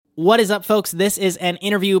What is up, folks? This is an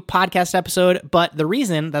interview podcast episode, but the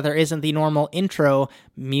reason that there isn't the normal intro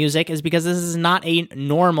music is because this is not a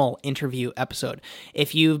normal interview episode.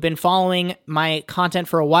 If you've been following my content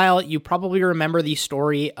for a while, you probably remember the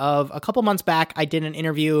story of a couple months back. I did an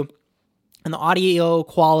interview and the audio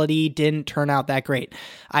quality didn't turn out that great.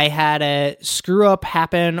 I had a screw up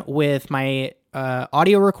happen with my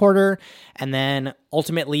audio recorder, and then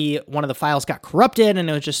ultimately one of the files got corrupted, and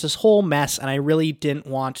it was just this whole mess, and I really didn't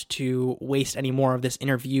want to waste any more of this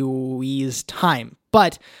interviewee's time.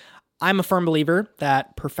 But I'm a firm believer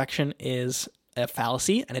that perfection is a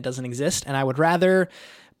fallacy, and it doesn't exist, and I would rather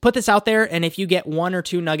put this out there, and if you get one or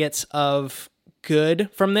two nuggets of good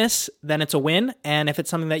from this, then it's a win. And if it's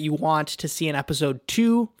something that you want to see an episode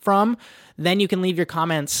 2 from, then you can leave your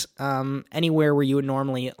comments anywhere where you would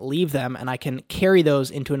normally leave them, and I can carry those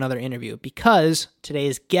into another interview, because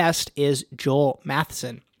today's guest is Joel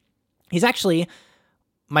Mathieson. He's actually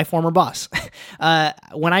my former boss.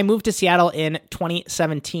 When I moved to Seattle in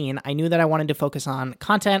 2017, I knew that I wanted to focus on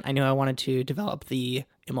content. I knew I wanted to develop the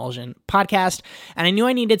Emulsion podcast, and I knew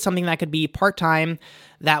I needed something that could be part-time,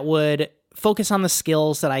 that would focus on the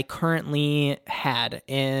skills that I currently had.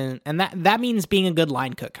 And that means being a good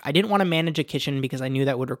line cook. I didn't want to manage a kitchen because I knew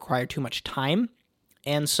that would require too much time.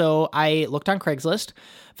 And so I looked on Craigslist,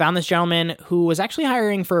 found this gentleman who was actually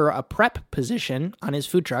hiring for a prep position on his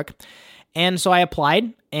food truck. And so I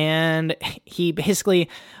applied, and he basically,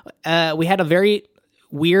 we had a very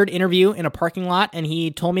weird interview in a parking lot, and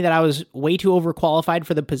he told me that I was way too overqualified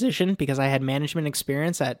for the position because I had management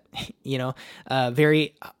experience at,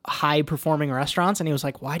 very high performing restaurants. And he was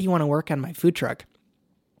like, "Why do you want to work on my food truck?"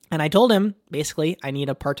 And I told him, basically, I need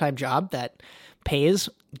a part-time job that pays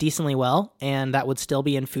decently well and that would still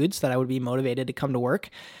be in food, so that I would be motivated to come to work.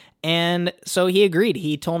 And so he agreed.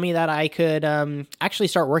 He told me that I could actually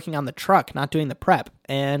start working on the truck, not doing the prep.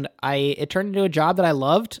 And it turned into a job that I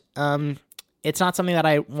loved. It's not something that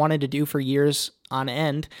I wanted to do for years on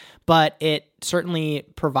end, but it certainly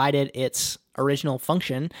provided its original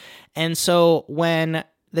function. And so when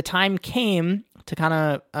the time came to kind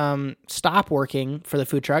of stop working for the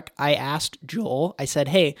food truck, I asked Joel, I said,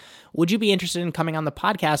 "Hey, would you be interested in coming on the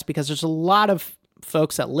podcast? Because there's a lot of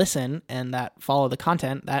folks that listen and that follow the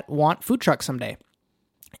content that want food trucks someday."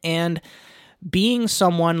 And being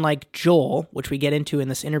someone like Joel, which we get into in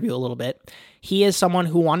this interview a little bit, he is someone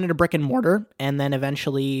who wanted a brick and mortar and then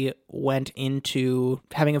eventually went into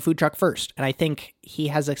having a food truck first. And I think he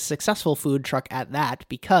has a successful food truck at that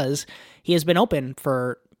because he has been open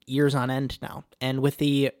for years on end now. And with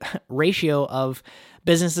the ratio of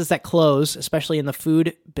businesses that close, especially in the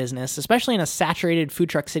food business, especially in a saturated food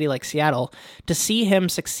truck city like Seattle, to see him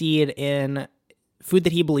succeed in food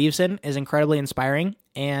that he believes in is incredibly inspiring.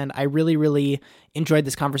 And I really, really enjoyed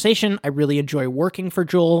this conversation. I really enjoy working for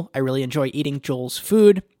Joel. I really enjoy eating Joel's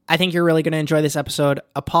food. I think you're really going to enjoy this episode.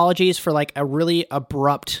 Apologies for like a really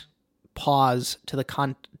abrupt pause to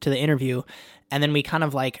the interview, and then we kind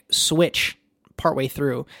of like switch partway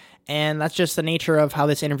through. And that's just the nature of how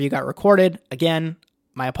this interview got recorded. Again,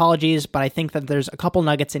 my apologies, but I think that there's a couple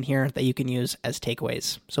nuggets in here that you can use as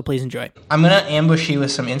takeaways. So please enjoy. I'm going to ambush you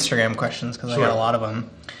with some Instagram questions because I got a lot of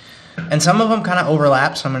them. And some of them kind of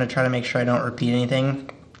overlap, so I'm going to try to make sure I don't repeat anything.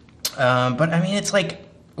 But I mean, it's like,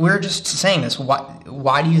 we were just saying this.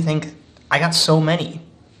 Why do you think I got so many?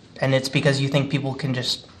 And it's because you think people can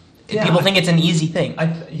just... Yeah, people think it's an easy thing. I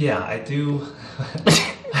do.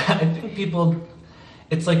 I think people...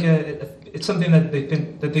 It's like it's something that they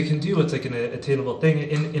think that they can do. It's like an attainable thing.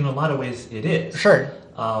 In a lot of ways, it is. Sure.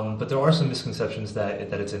 But there are some misconceptions that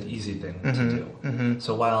it's an easy thing to do. Mm-hmm.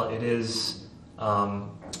 So while it is,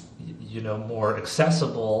 more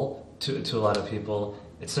accessible to a lot of people,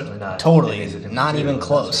 it's certainly not totally an easy thing not to even do,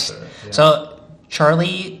 close. sure. Yeah. So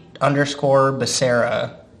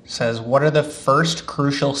Charlie_Becerra says, "What are the first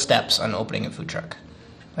crucial steps on opening a food truck?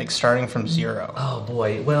 Like starting from zero." Oh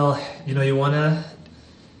boy. Well, you want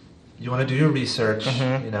to do your research,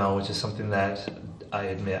 which is something that I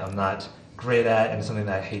admit I'm not great at and something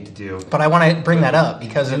that I hate to do. But I want to bring that up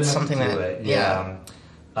because it's something that...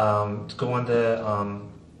 Go on the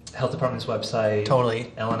health department's website.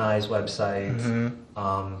 Totally. LNI's website.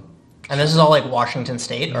 Mm-hmm. And this is all like Washington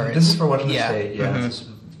State? Or this is for Washington State, yeah. Mm-hmm. This is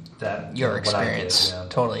that, your experience.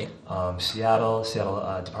 Totally. Seattle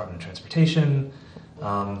Department of Transportation.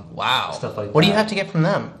 Wow. Stuff like that. What do you have to get from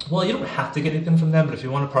them? Well, you don't have to get anything from them, but if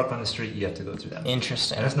you want to park on the street, you have to go through them.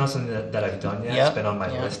 Interesting. And that's not something that I've done yet. It's been on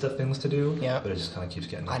my list of things to do, but it just kind of keeps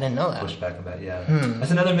getting I didn't know that. pushed back and back. Yeah.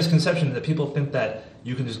 That's another misconception, that people think that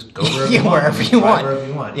you can just go wherever you want. Wherever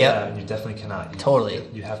you want. Yep. Yeah, and you definitely cannot. Totally.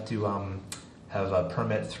 You have to have a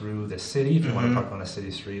permit through the city if you want to park on a city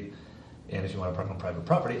street. And if you want to park on private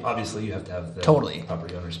property, obviously you have to have the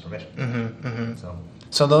property owner's permission.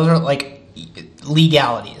 So those are like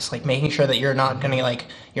legalities, like making sure that you're not gonna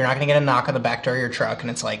get a knock on the back door of your truck, and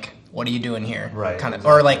it's like, what are you doing here? Right. Kind of,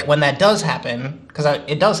 exactly. Or like when that does happen, because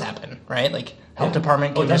it does happen, right? Like health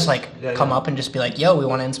department can just come up and just be like, yo, we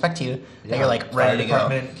want to inspect you. And you're like ready to go.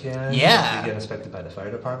 Fire department can. Yeah. You get inspected by the fire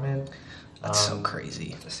department. That's so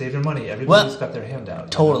crazy. Save your money. Everybody's got their hand out.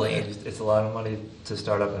 Totally. It's a lot of money to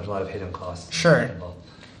start up, and there's a lot of hidden costs. Sure.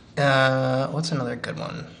 What's another good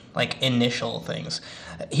one? Like initial things.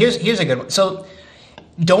 Here's a good one. So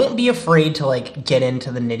don't be afraid to like get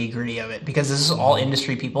into the nitty gritty of it, because this is all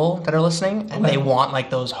industry people that are listening, and they want like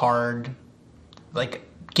those hard, like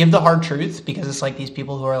give the hard truth, because it's like these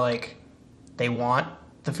people who are like, they want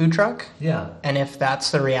the food truck. Yeah. And if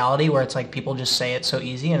that's the reality where it's like people just say it so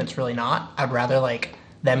easy and it's really not, I'd rather like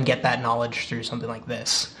them get that knowledge through something like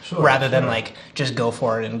this rather than like just go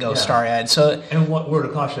for it and go starry-eyed. So, and what word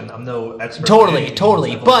of caution, I'm no expert. Totally. I've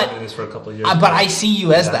only But been doing this for a couple of years. But I see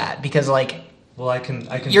you as that, because like, well, I can.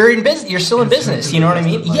 You're in business. You're still in business. You know what I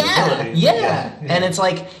mean? Yeah. And it's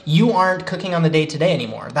like you aren't cooking on the day to day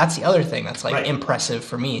anymore. That's the other thing that's like impressive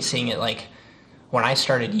for me, seeing it. Like when I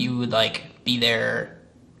started, you would like be there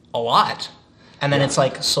a lot, and then it's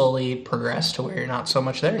like slowly progressed to where you're not so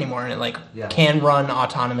much there anymore, and it like can run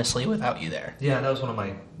autonomously without you there. Yeah, that was one of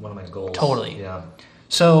my goals. Totally. Yeah.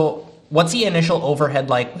 So what's the initial overhead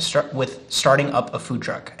like with starting up a food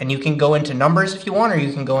truck? And you can go into numbers if you want, or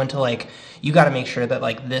you can go into like, you got to make sure that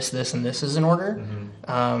like this and this is in order.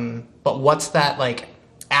 But what's that like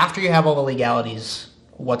after you have all the legalities?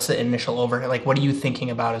 What's the initial overhead? Like, what are you thinking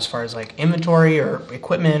about as far as like inventory or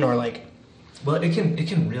equipment or like? Well, it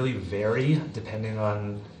can really vary depending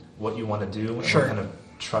on what you want to do and what kind of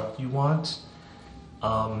truck you want.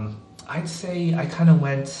 I'd say I kind of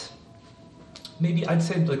went, I'd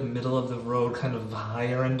say like middle of the road, kind of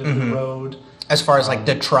higher end of the road. As far as like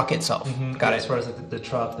the truck itself. Got it. As far as like the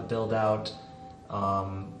truck, the build out,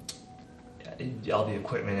 all the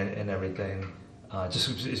equipment and everything,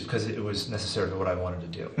 just because it was necessary for what I wanted to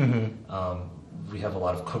do. We have a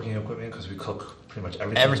lot of cooking equipment because we cook pretty much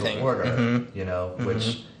everything to order, you know,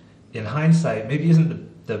 which in hindsight maybe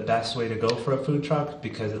isn't the best way to go for a food truck,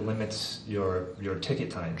 because it limits your ticket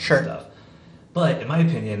time and stuff. But in my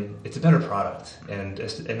opinion, it's a better product, and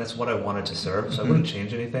that's what I wanted to serve, so I wouldn't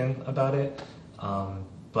change anything about it.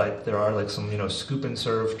 But there are like some, you know, scoop and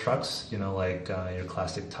serve trucks, you know, like your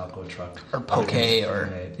classic taco truck. Or poke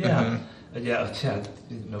or... Yeah,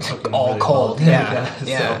 you know, all really cold, yeah.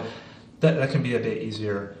 So that can be a bit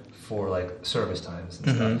easier for like service times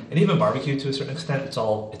and stuff. And even barbecue to a certain extent, it's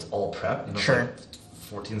all prep. You know, like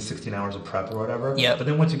 14, 16 hours of prep or whatever. Yeah. But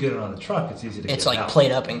then once you get it on the truck, it's easy to get It's like out.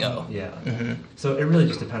 plate up and go. Yeah. So it really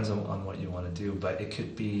just depends on what you want to do, but it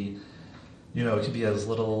could be, you know, it could be as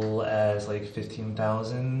little as like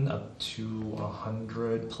 15,000 up to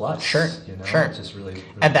 100 plus. Sure. You know, sure. It just really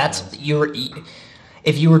and that's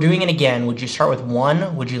if you were doing it again, would you start with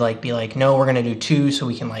one? Would you like be like, no, we're gonna do two so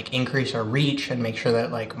we can like increase our reach and make sure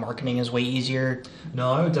that like marketing is way easier?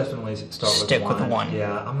 No, I would definitely stick with the one.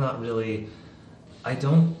 Yeah, I'm not really.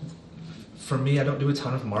 For me, I don't do a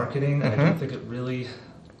ton of marketing. I don't think it really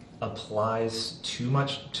applies too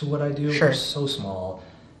much to what I do. Sure. We're so small.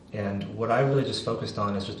 And what I really just focused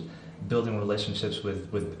on is just building relationships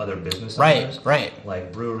with other business owners. Right.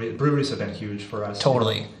 Like breweries have been huge for us.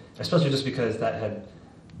 Totally. You know, especially just because that had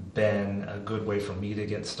been a good way for me to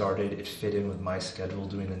get started. It fit in with my schedule,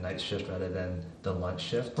 doing the night shift rather than the lunch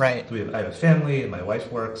shift. Right. I have a family and my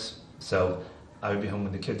wife works, so I would be home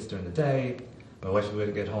with the kids during the day. My wife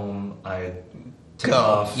would get home. I'd take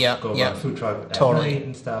off, go run a food truck at night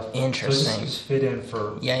and stuff. Interesting. So it just fit in with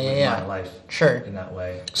my life in that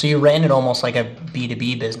way. So you ran it almost like a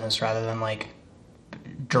B2B business rather than like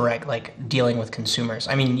direct, like dealing with consumers.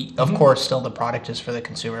 I mean, of course, still the product is for the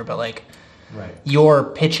consumer, but like you're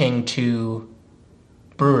pitching to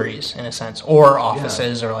breweries in a sense, or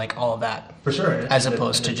offices, or like all of that. For sure. As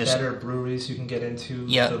opposed to just... The better breweries you can get into,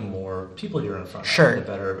 the more people you're in front of. Sure. The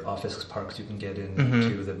better office parks you can get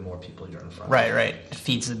into, the more people you're in front of. Right. It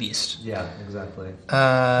feeds the beast. Yeah, exactly.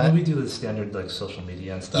 We do the standard like social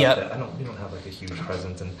media and stuff. We don't have like a huge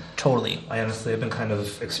presence. And totally. I honestly have been kind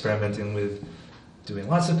of experimenting with doing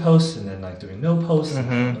lots of posts and then like doing no posts, and I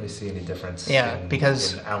don't really see any difference in our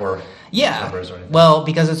numbers or anything. Well,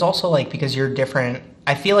 because it's also like, because you're different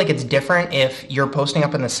I feel like it's different if you're posting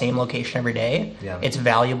up in the same location every day. Yeah. It's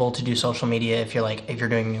valuable to do social media if you're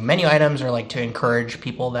doing new menu items, or like to encourage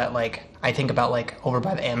people that, like, I think about like over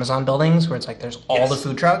by the Amazon buildings where it's like there's all the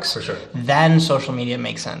food trucks. For sure. Then social media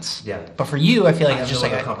makes sense. Yeah. But for you, I feel like it's just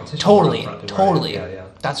like competition. Totally. Yeah.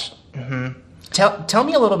 That's Tell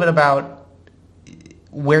me a little bit about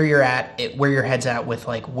where you're at, where your head's at with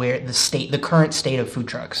like where the current state of food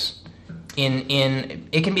trucks. In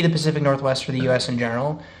it can be the Pacific Northwest or the U.S. in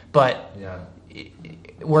general, but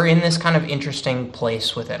we're in this kind of interesting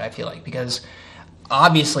place with it, I feel like, because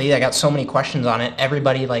obviously I got so many questions on it.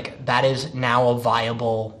 Everybody, like, that is now a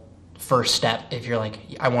viable first step if you're like,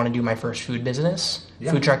 I want to do my first food business.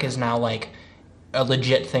 Yeah. Food truck is now like a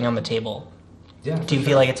legit thing on the table. Yeah. Do you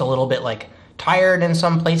feel like it's a little bit like tired in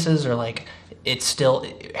some places, or like it's still,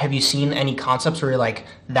 have you seen any concepts where you're like,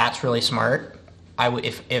 that's really smart?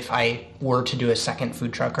 If I were to do a second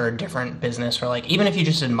food truck or a different business, or like even if you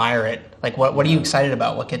just admire it, like what are you excited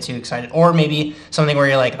about? What gets you excited? Or maybe something where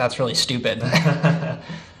you're like, that's really stupid.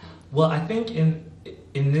 Well, I think in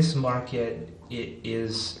this market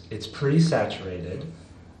it's pretty saturated.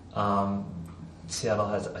 Seattle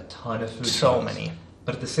has a ton of food trucks. So many.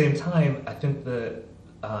 But at the same time, I think the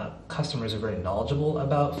customers are very knowledgeable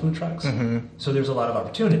about food trucks, so there's a lot of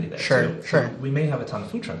opportunity there. Sure. So we may have a ton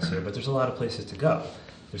of food trucks here, but there's a lot of places to go.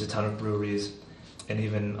 There's a ton of breweries, and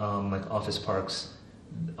even like office parks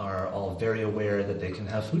are all very aware that they can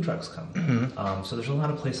have food trucks come. So there's a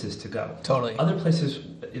lot of places to go. Totally. Other places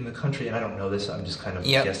in the country, and I don't know this, I'm just kind of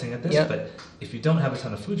guessing at this, but if you don't have a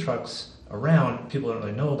ton of food trucks around, people don't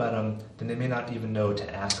really know about them, then they may not even know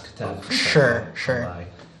to ask to have food trucks. Sure.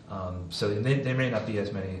 So there may not be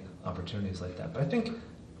as many opportunities like that, but I think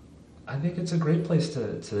it's a great place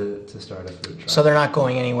to start a food truck. So they're not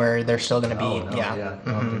going anywhere. They're still going to be. I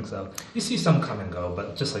don't think so. You see some come and go,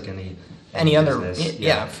 but just like any other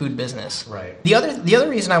business, food business. Right. The other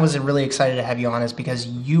reason I was really excited to have you on is because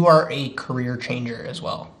you are a career changer as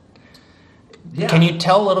well. Yeah. Can you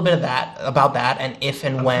tell a little bit about that, and if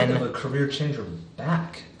and when? Kind of a career changer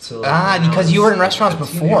back. So because you were in restaurants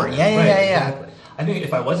before. Yeah. Exactly. I think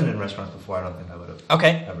if I wasn't in restaurants before, I don't think I would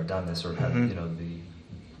have ever done this or had the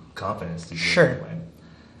confidence to do it anyway.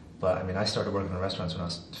 But I mean, I started working in restaurants when I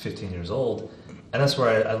was 15 years old, and that's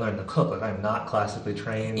where I learned to cook. Like, I'm not classically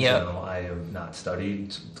trained. I have not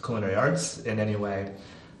studied culinary arts in any way,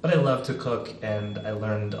 but I love to cook, and I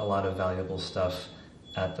learned a lot of valuable stuff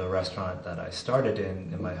at the restaurant that I started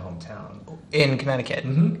in my hometown. In Connecticut.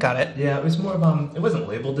 Got it. Yeah, it was more of, it wasn't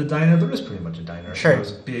labeled a diner, but it was pretty much a diner. Sure. It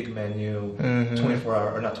was a big menu,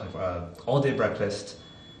 24-hour, all day breakfast.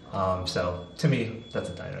 So to me, that's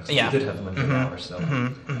a diner. So we did have limited hours, so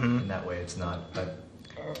in that way it's not. But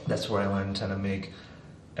that's where I learned how to make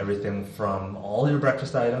everything from all your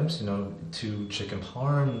breakfast items, to chicken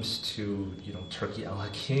parms, to, turkey a la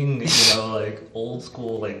king, like old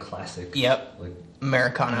school, like classic. Yep. Like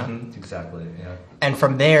Americana. Exactly, yeah. And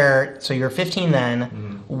from there, so you're 15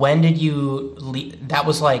 then, when did you leave? That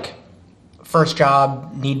was like first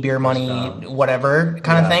job, need beer money, whatever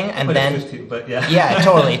kind of thing, and then 15, but yeah,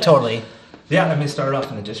 totally. Yeah, I mean, started off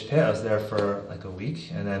in the dish pit. I was there for like a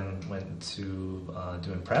week, and then went to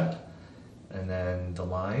doing prep, and then the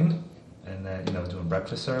line, and then doing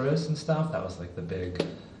breakfast service and stuff. That was like the big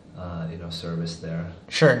service there.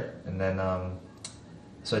 Sure. And then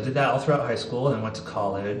so I did that all throughout high school, and then went to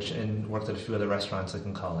college and worked at a few other restaurants like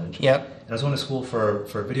in college. Yep. And I was going to school for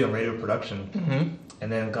video and radio production,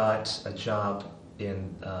 and then got a job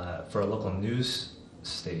in for a local news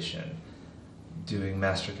station, doing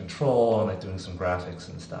master control and like doing some graphics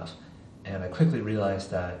and stuff. And I quickly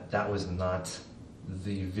realized that was not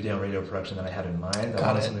the video and radio production that I had in mind. I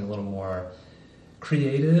wanted something a little more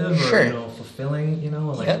creative or fulfilling.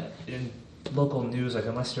 In local news, like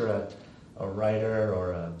unless you're a writer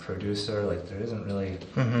or a producer, like there isn't really,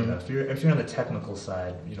 if you're on the technical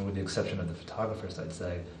side, with the exception of the photographers, I'd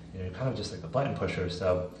say, you're kind of just like a button pusher.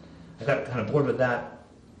 So I got kind of bored with that.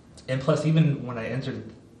 And plus, even when I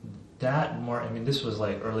entered that more, I mean, this was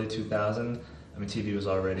like early 2000. I mean, TV was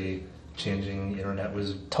already changing, the internet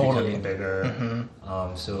was becoming bigger.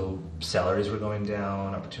 So salaries were going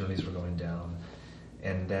down, opportunities were going down.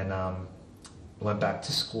 And then went back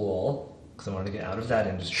to school, because I wanted to get out of that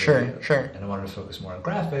industry. Sure. And I wanted to focus more on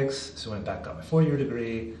graphics, so I went back, got my 4-year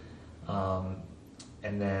degree, and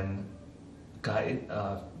then got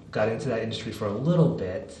into that industry for a little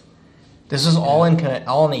bit. This is all in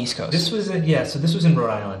the East Coast. This was so this was in Rhode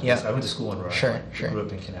Island. Yeah. So I went to school in Rhode Island. Sure. I grew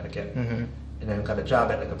up in Connecticut. And then got a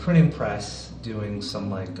job at like a printing press, doing some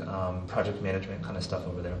like project management kind of stuff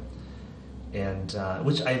over there. And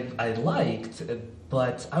which I liked,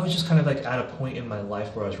 But I was just kind of like at a point in my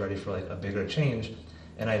life where I was ready for like a bigger change.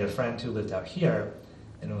 And I had a friend who lived out here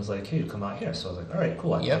and it was like, hey, you come out here. So I was like, all right,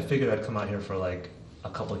 cool. I figured I'd come out here for like a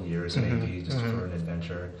couple of years, maybe just for an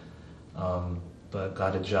adventure. But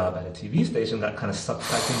got a job at a TV station, got kind of sucked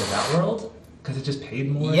back into that world because it just paid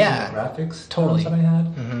more than the graphics that I had.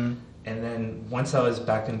 And then once I was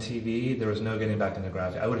back in TV, there was no getting back into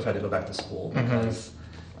graphics. I would have had to go back to school because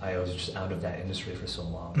I was just out of that industry for so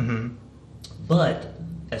long. But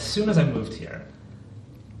as soon as I moved here,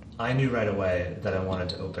 I knew right away that I wanted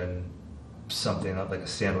to open something up like a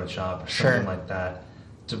sandwich shop or something like that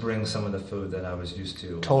to bring some of the food that I was used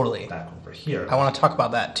to back over here. I want to talk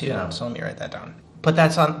about that too, so let me write that down. Put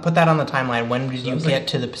that on the timeline. When did you get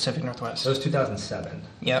to the Pacific Northwest? It was 2007.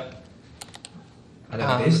 Yep. And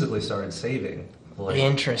I basically started saving. Like,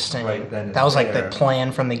 interesting. Right then that was like the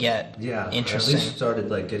plan from the get. Yeah. Interesting. At least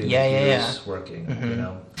started like getting the gears working. You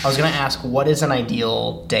know. I was going to ask, what is an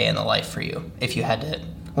ideal day in the life for you if you had to?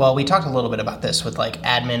 Well, we talked a little bit about this with like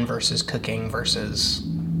admin versus cooking versus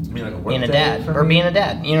being a dad or being a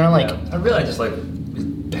dad. You know, like I really just like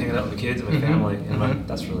hanging out with the kids and my family. And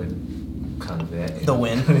that's really kind of it. The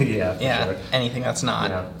win. Yeah. For sure. Anything that's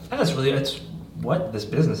not. Yeah. And that's really it's what this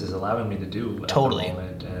business is allowing me to do at the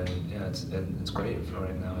moment. And it's great for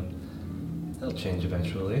right now, and it'll change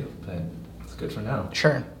eventually, but it's good for now.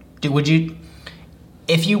 Sure. Would you,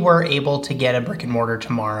 if you were able to get a brick and mortar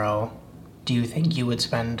tomorrow, do you think you would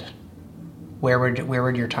spend? Where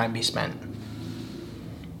would your time be spent?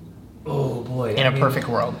 Oh boy! In a perfect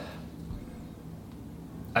world.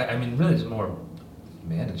 I mean, really, it's more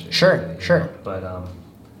managing. Sure. Know? But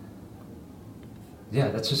yeah,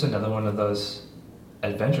 that's just another one of those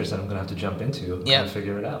adventures that I'm gonna have to jump into and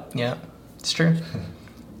figure it out. Yeah, it's true.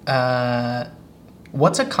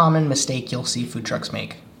 What's a common mistake you'll see food trucks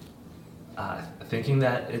make? Thinking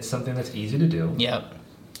that it's something that's easy to do. Yep.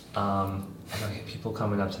 I get people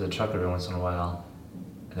coming up to the truck every once in a while,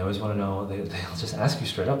 and they always want to know. They'll just ask you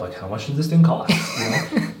straight up, like, how much does this thing cost? You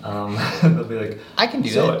know? They'll be like, I can do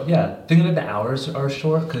that. Yeah, thinking that the hours are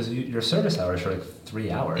short because your service hours are like 3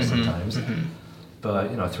 hours sometimes. But,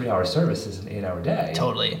 3-hour service is an 8-hour day.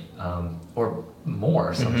 Totally. Or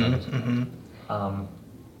more sometimes.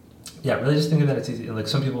 Really just thinking that it's easy. Like,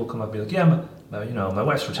 some people will come up and be like, yeah, my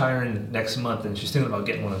wife's retiring next month and she's thinking about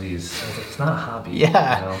getting one of these. And it's not a hobby.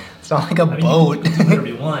 Yeah. It's not like a boat. You can do whatever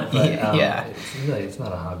you want, but it's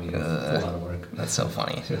not a hobby. It's a lot of work. That's so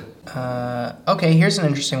funny. Okay, here's an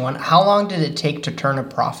interesting one. How long did it take to turn a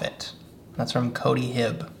profit? That's from Cody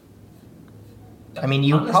Hibb. I mean,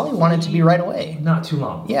 you honestly, probably want it to be right away. Not too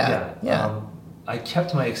long. Yeah. I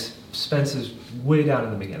kept my expenses way down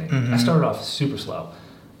in the beginning. I started off super slow.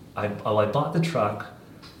 I bought the truck,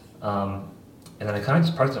 and then I kind of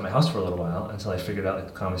just parked it at my house for a little while until I figured out like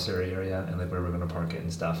the commissary area and like where we're going to park it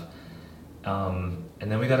and stuff. And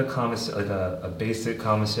then we got a basic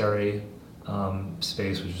commissary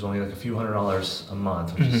space, which was only like a few $100s a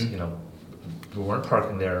month, which is we weren't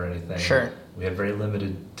parking there or anything. Sure. We had very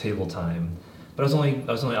limited table time. But I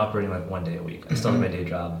was only operating like 1 day a week. I still had my day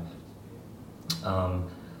job.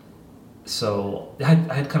 So I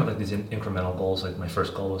had kind of like these incremental goals. Like my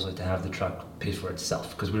first goal was like to have the truck pay for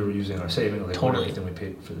itself because we were using our savings, like everything we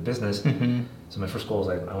paid for the business. So my first goal was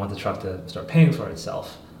like I want the truck to start paying for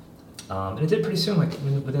itself. And it did pretty soon, like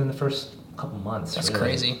within the first couple months. That's really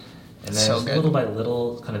crazy. And then little by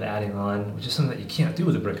little, kind of adding on, which is something that you can't do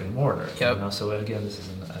with a brick and mortar. Yep. So again, it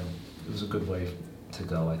was a good way to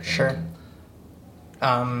go, I think. Sure.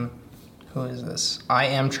 Who is this? I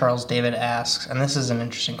am Charles David asks, and this is an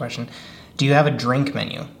interesting question. Do you have a drink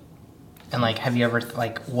menu? And like, have you ever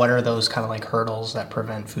what are those kind of like hurdles that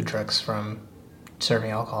prevent food trucks from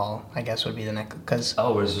serving alcohol? I guess would be the next because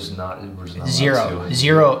we're just not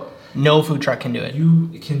zero. No food truck can do it. You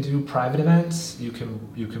can do private events. You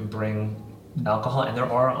can bring alcohol, and there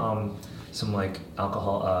are some like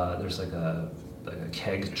alcohol. There's like a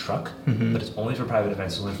keg truck, but it's only for private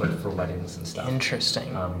events, only for weddings and stuff.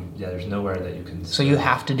 Interesting. There's nowhere that you can. So you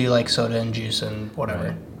have to do like soda and juice and whatever.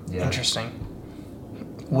 Right. Yeah. Interesting.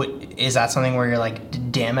 Is that something where you're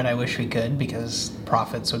like, damn it, I wish we could because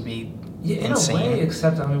profits would be insane? In a way,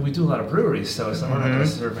 except we do a lot of breweries, so it's not we're not going to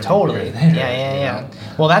serve any totally. beer there, Yeah.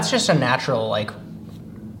 Well, that's just a natural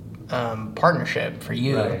partnership for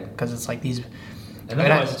you because it's like these. And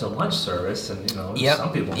otherwise, it's a lunch service, and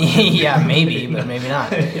some people. Yeah, maybe, but maybe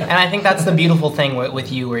not. And I think that's the beautiful thing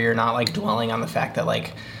with you, where you're not like dwelling on the fact that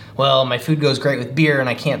like, well, my food goes great with beer, and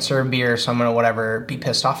I can't serve beer, so I'm gonna be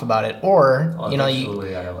pissed off about it. Or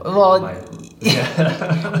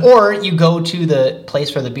or you go to the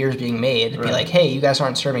place where the beer's being made, be like, hey, you guys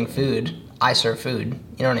aren't serving food. I serve food.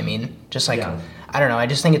 You know what I mean? Just like I don't know. I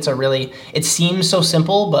just think it seems so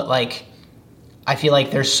simple, but like, I feel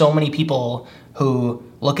like there's so many people who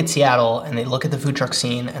look at Seattle and they look at the food truck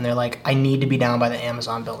scene and they're like, I need to be down by the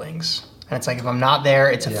Amazon buildings. And it's like, if I'm not there,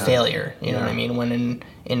 it's a failure. You know what I mean? When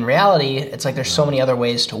in reality, it's like there's so many other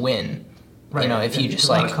ways to win. Right. You know, if you just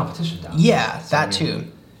like... There's a lot of competition down there. So, that too.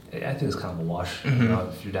 I think it's kind of a wash. You know,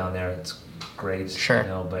 if you're down there, it's great. Sure. You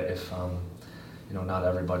know, but if, you know, not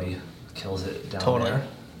everybody kills it down totally. there.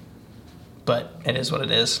 But it is what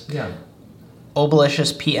it is. Yeah.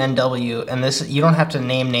 Obelicious PNW, and this, you don't have to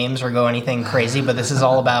name names or go anything crazy, but this is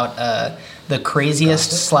all about the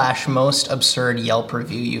craziest / most absurd Yelp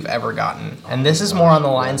review you've ever gotten. And this is more on the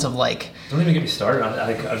lines of like... Don't even get me started on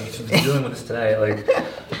that. I've been dealing with this today. Like,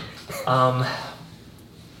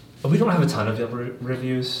 we don't have a ton of Yelp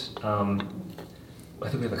reviews. I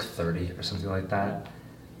think we have like 30 or something like that.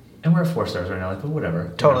 And we're at 4 stars right now, like, but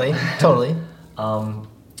whatever. Totally.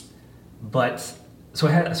 But... So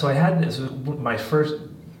I had this was my first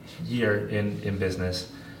year in business.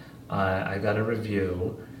 I got a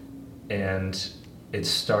review, and it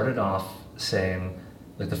started off saying,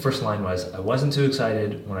 like, the first line was, "I wasn't too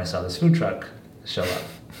excited when I saw this food truck show up."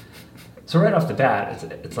 So right off the bat,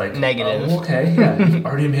 it's like negative. Oh, okay, yeah, you've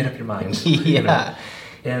already made up your mind. Yeah. You know?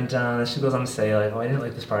 And she goes on to say, like, "Oh, I didn't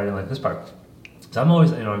like this part. I didn't like this part." So I'm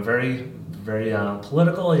always, you know, I'm very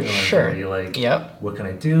political, you know, sure. very like, yep. What can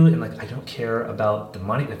I do? And like, I don't care about the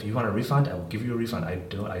money. If you want a refund, I will give you a refund. I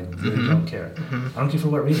really don't care. I don't care for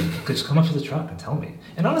what reason. Just come up to the truck and tell me.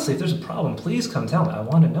 And honestly, if there's a problem, please come tell me. I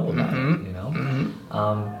want to know about it, you know?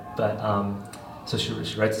 So she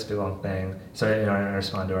writes this big long thing. So, you know, I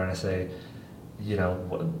respond to her and I say, you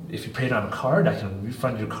know, if you paid on a card, I can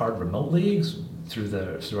refund your card remotely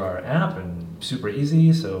through our app, and super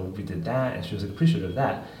easy. So we did that, and she was like, appreciative of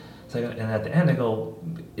that. So and at the end I go,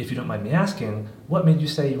 if you don't mind me asking, what made you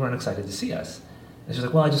say you weren't excited to see us? And she's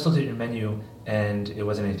like, well, I just looked at your menu and it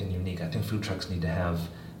wasn't anything unique. I think food trucks need to have,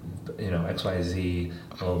 you know, X, Y, Z,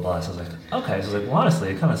 blah, blah, blah. So I was like, okay. So I was like, well, honestly,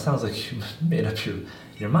 it kind of sounds like you made up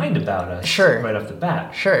your mind about us right off the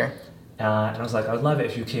bat. Sure. And I was like, I would love it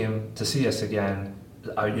if you came to see us again.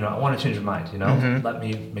 You know, I want to change your mind, you know? Let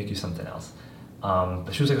me make you something else.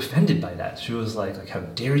 But she was like offended by that. She was like, how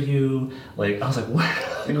dare you? Like, I was like, what?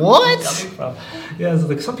 Coming from? Yeah, it's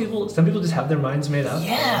like some people just have their minds made up.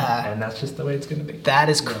 Yeah. And that's just the way it's gonna be. That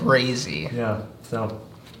is crazy. Yeah. So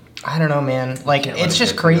I don't know, man. Like, it's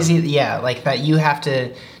just crazy. Yeah, like that you have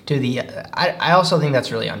to do the. I also think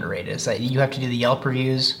that's really underrated. Is that you have to do the Yelp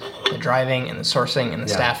reviews, the driving and the sourcing and the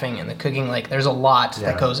staffing and the cooking. Like, there's a lot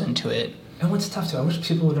that goes into it. And what's tough too, I wish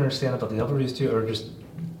people would understand about the Yelp reviews too, or just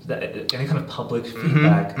that any kind of public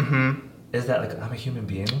feedback is that, like, I'm a human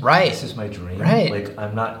being. Right. This is my dream. Right. Like,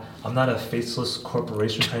 I'm not a faceless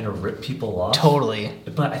corporation trying to rip people off. Totally.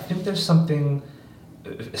 But I think there's something,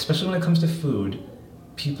 especially when it comes to food,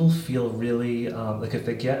 people feel really like if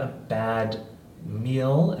they get a bad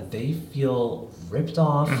meal, they feel ripped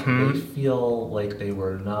off. They feel like they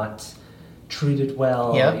were not treated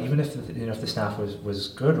well. Yep. Even if if the staff was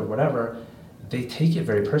good or whatever. They take it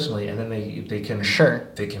very personally, and then they can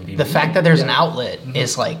they can be the mean. Fact that there's an outlet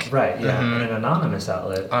is like and an anonymous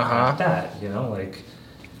outlet like that, you know, like,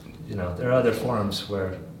 you know, there are other forums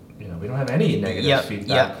where, you know, we don't have any negative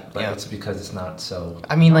feedback, but it's because it's not so.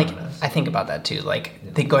 I mean, anonymous. Like, I think about that too. Like,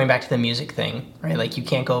 going back to the music thing, right? Like, you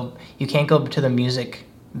can't go to the music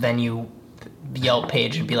venue Yelp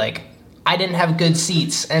page and be like, I didn't have good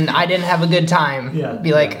seats and I didn't have a good time. Yeah.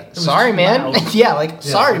 Be like, sorry, man.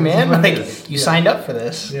 Sorry, man. Like, you signed up for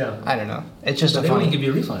this. Yeah. I don't know. It's just they wouldn't give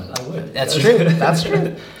you a refund. I would. That's true. That's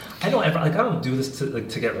true. I don't do this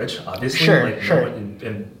to get rich, obviously. Sure.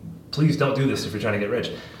 And please don't do this if you're trying to get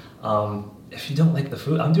rich. If you don't like the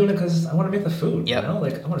food, I'm doing it because I want to make the food. Yep. You know,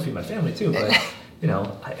 like, I want to feed my family too. But you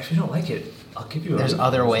know, if you don't like it, I'll give you. There's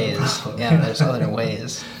other ways. There's other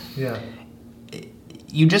ways. Yeah.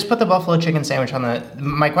 You just put the buffalo chicken sandwich on the.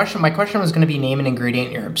 My question was going to be, name an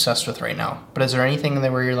ingredient you're obsessed with right now. But is there anything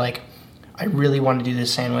where you're like, I really want to do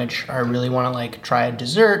this sandwich, or I really want to like try a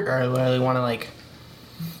dessert, or I really want to like.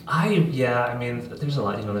 I mean, there's a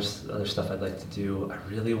lot. You know, there's other stuff I'd like to do. I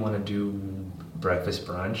really want to do breakfast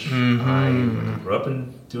brunch. I grew up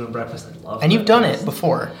doing breakfast. I love. And you've done it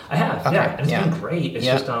before. I have, and it's been great. It's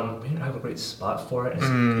just we didn't have a great spot for it,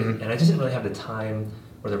 and I just didn't really have the time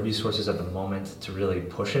or the resources at the moment to really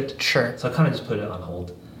push it. Sure. So I kind of just put it on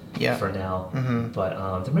hold for now.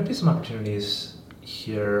 But there might be some opportunities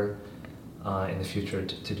here in the future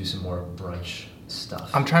to do some more brunch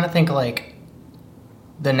stuff. I'm trying to think, like,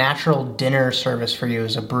 the natural dinner service for you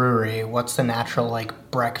is a brewery. What's the natural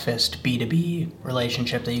like breakfast B2B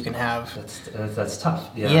relationship that you can have? That's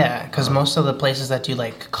tough. Yeah, because most of the places that do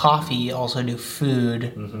like coffee also do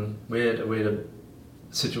food. Mm-hmm. We had a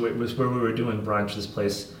situation was where we were doing brunch. This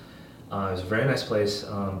place, it was a very nice place,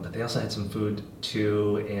 but they also had some food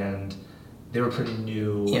too, and they were pretty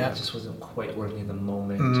new. Yeah. It just wasn't quite working at the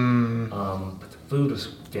moment. But the food was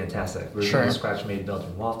fantastic. We were doing scratch-made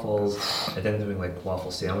Belgian waffles, and then doing like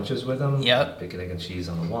waffle sandwiches with them. Yep. Bacon, egg, and cheese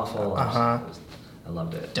on the waffle. I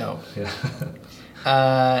loved it. Dope.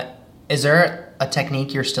 Yeah. Is there a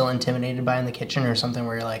technique you're still intimidated by in the kitchen, or something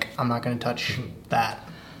where you're like, I'm not going to touch that?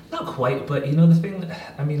 Not quite, but the thing,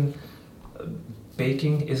 I mean,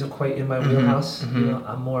 baking isn't quite in my wheelhouse.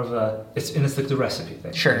 I'm more of it's like the recipe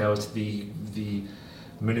thing. Sure. It's the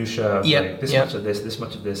minutia of like this much of this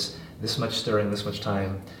much of this much stirring, this much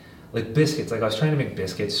time. Like biscuits, like I was trying to make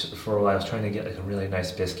biscuits for a while. I was trying to get like a really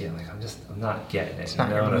nice biscuit. I'm like, I'm not getting it. It's not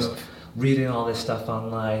your And I was move. reading all this stuff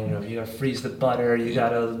online. You gotta freeze the butter. You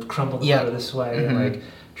gotta crumble the butter this way, and like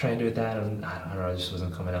trying to do that. And I don't know, it just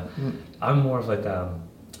wasn't coming out. I'm more of like a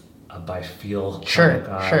by feel kind of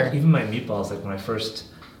guy. Even my meatballs, like when I first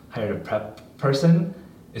hired a prep person,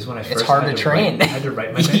 is when I first hard to train. I had to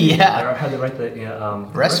write my menu. Yeah. I had to write the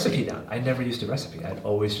recipe down. I never used a recipe. I'd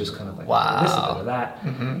always just kind of like, this, a bit of that.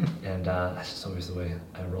 And that's just always the way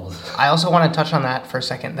I rolled. I also want to touch on that for a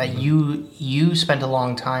second, that you spent a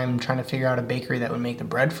long time trying to figure out a bakery that would make the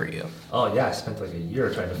bread for you. Oh, yeah. I spent like a year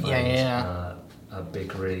trying to find a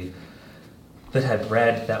bakery that had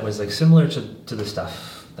bread that was like similar to the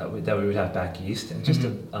stuff that we would have back east, and just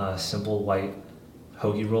a simple white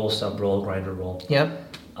hoagie roll, sub roll, grinder roll.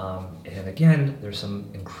 Yep. And again, there's some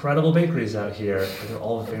incredible bakeries out here. They're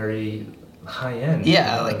all very high end.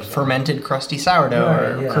 Yeah, like fermented crusty sourdough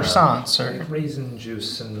or croissants or like raisin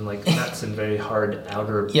juice and like nuts and very hard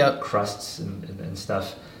outer crusts and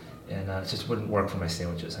stuff. And it just wouldn't work for my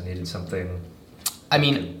sandwiches. I needed something. I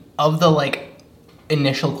mean, of the like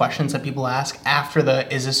initial questions that people ask after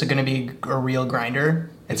is this going to be a real grinder?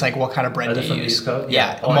 It's like, what kind of bread do you use? East Coast?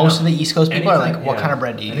 Yeah, most of the East Coast people are like, what kind of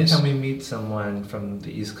bread do you use? Anytime we meet someone from the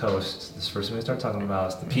East Coast, this first thing we start talking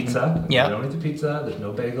about is the pizza. Yeah. We don't eat the pizza. There's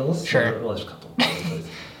no bagels. Sure. Well, there's a couple of bagels.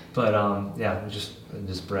 But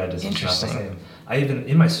just bread is not the Interesting. same. I even,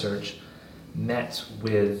 in my search, met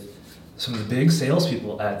with some of the big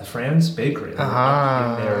salespeople at the Franz Bakery.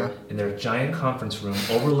 In their giant conference room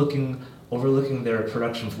overlooking their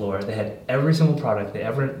production floor. They had every single product they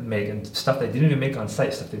ever make, and stuff they didn't even make on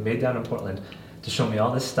site, stuff they made down in Portland, to show me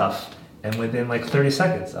all this stuff. And within like 30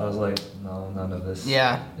 seconds, I was like, no, none of this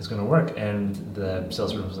is going to work. And the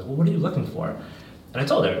salesperson was like, well, what are you looking for? And I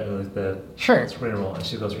told her, like, the spring roll. And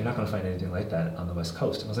she goes, you're not going to find anything like that on the West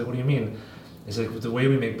Coast. And I was like, what do you mean? It's like, the way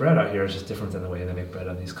we make bread out here is just different than the way they make bread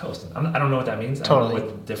on the East Coast. And I don't know what that means. Totally. I don't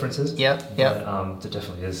know what the difference is. Yep. But there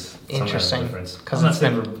definitely is some kind of difference. I'm not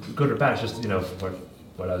saying we're good or bad. It's just,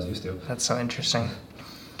 what I was used to. That's so interesting.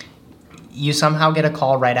 You somehow get a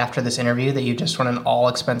call right after this interview that you just won an all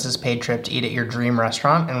expenses paid trip to eat at your dream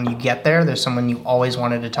restaurant. And when you get there, there's someone you always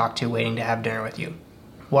wanted to talk to waiting to have dinner with you.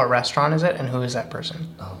 What restaurant is it, and who is that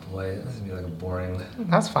person? Oh boy, this is gonna be like a boring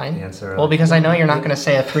That's fine. answer. Well, because I know you're not going to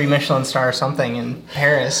say a 3 Michelin star or something in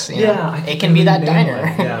Paris. It can I be that name diner.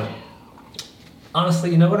 one. Yeah.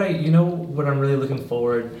 Honestly, you know what I'm really looking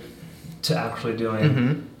forward to actually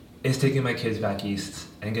doing is taking my kids back east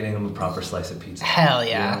and getting them a proper slice of pizza. Hell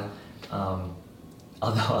yeah.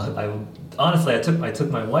 Although I took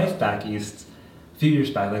my wife back east a few years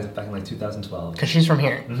back in like 2012. Because she's from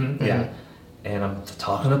here. Yeah. And I'm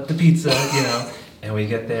talking up the pizza, and we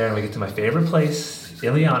get there and we get to my favorite place,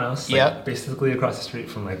 Ilianos, basically across the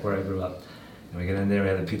street from like where I grew up. And we get in there, we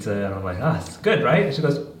have the pizza, and I'm like, it's good, right? And she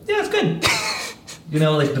goes, yeah, it's good.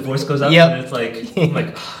 Like the voice goes up, and it's like, I'm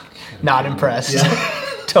like, not impressed.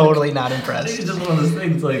 Totally not impressed. It's just one of those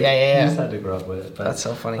things, like, you just had to grow up with it. But that's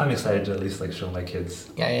so funny. I'm excited to at least like show my kids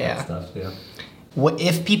that stuff.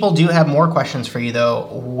 If people do have more questions for you, though,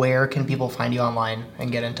 where can people find you online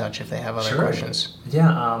and get in touch if they have other questions?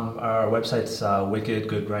 Yeah, our website's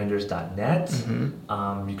wickedgoodgrinders.net.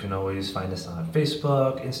 You can always find us on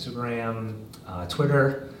Facebook, Instagram,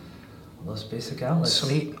 Twitter, all those basic outlets.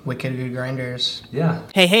 Sweet. Wicked Good Grinders. Yeah.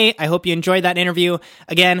 Hey, I hope you enjoyed that interview.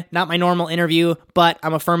 Again, not my normal interview, but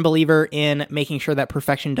I'm a firm believer in making sure that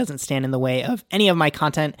perfection doesn't stand in the way of any of my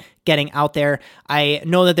content getting out there. I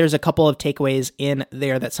know that there's a couple of takeaways in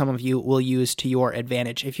there that some of you will use to your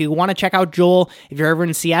advantage. If you want to check out Joel, if you're ever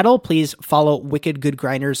in Seattle, please follow Wicked Good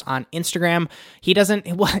Grinders on Instagram. He has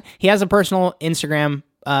a personal Instagram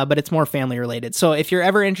but it's more family related. So if you're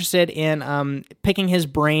ever interested in picking his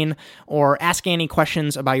brain or asking any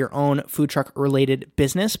questions about your own food truck related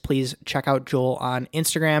business, please check out Joel on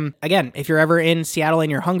Instagram. Again, if you're ever in Seattle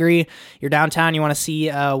and you're hungry, you're downtown, you want to see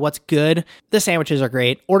what's good, the sandwiches are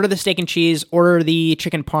great. Order the steak and cheese, order the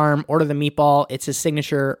chicken parm, order the meatball. It's his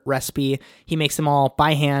signature recipe. He makes them all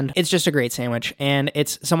by hand. It's just a great sandwich, and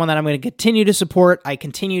it's someone that I'm going to continue to support. I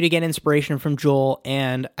continue to get inspiration from Joel,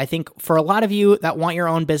 and I think for a lot of you that want your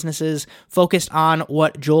own businesses focused on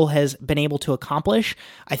what Joel has been able to accomplish,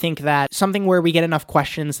 I think that something where we get enough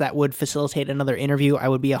questions that would facilitate another interview, I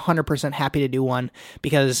would be 100% happy to do one,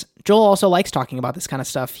 because Joel also likes talking about this kind of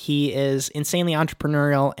stuff. He is insanely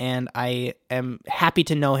entrepreneurial, and I am happy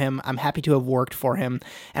to know him. I'm happy to have worked for him,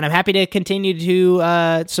 and I'm happy to continue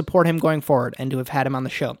to support him going forward and to have had him on the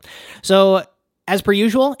show. So as per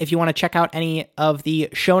usual, if you want to check out any of the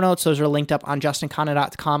show notes, those are linked up on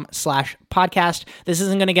justinkana.com/podcast. This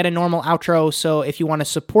isn't going to get a normal outro, so if you want to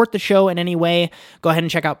support the show in any way, go ahead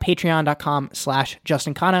and check out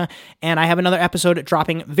patreon.com/justinkana. And I have another episode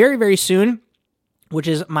dropping very, very soon, which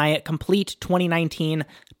is my complete 2019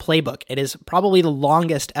 playbook. It is probably the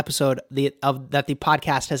longest episode that the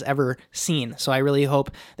podcast has ever seen. So I really hope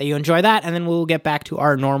that you enjoy that, and then we'll get back to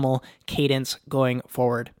our normal cadence going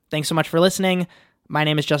forward. Thanks so much for listening. My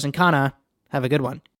name is Justin Kana. Have a good one.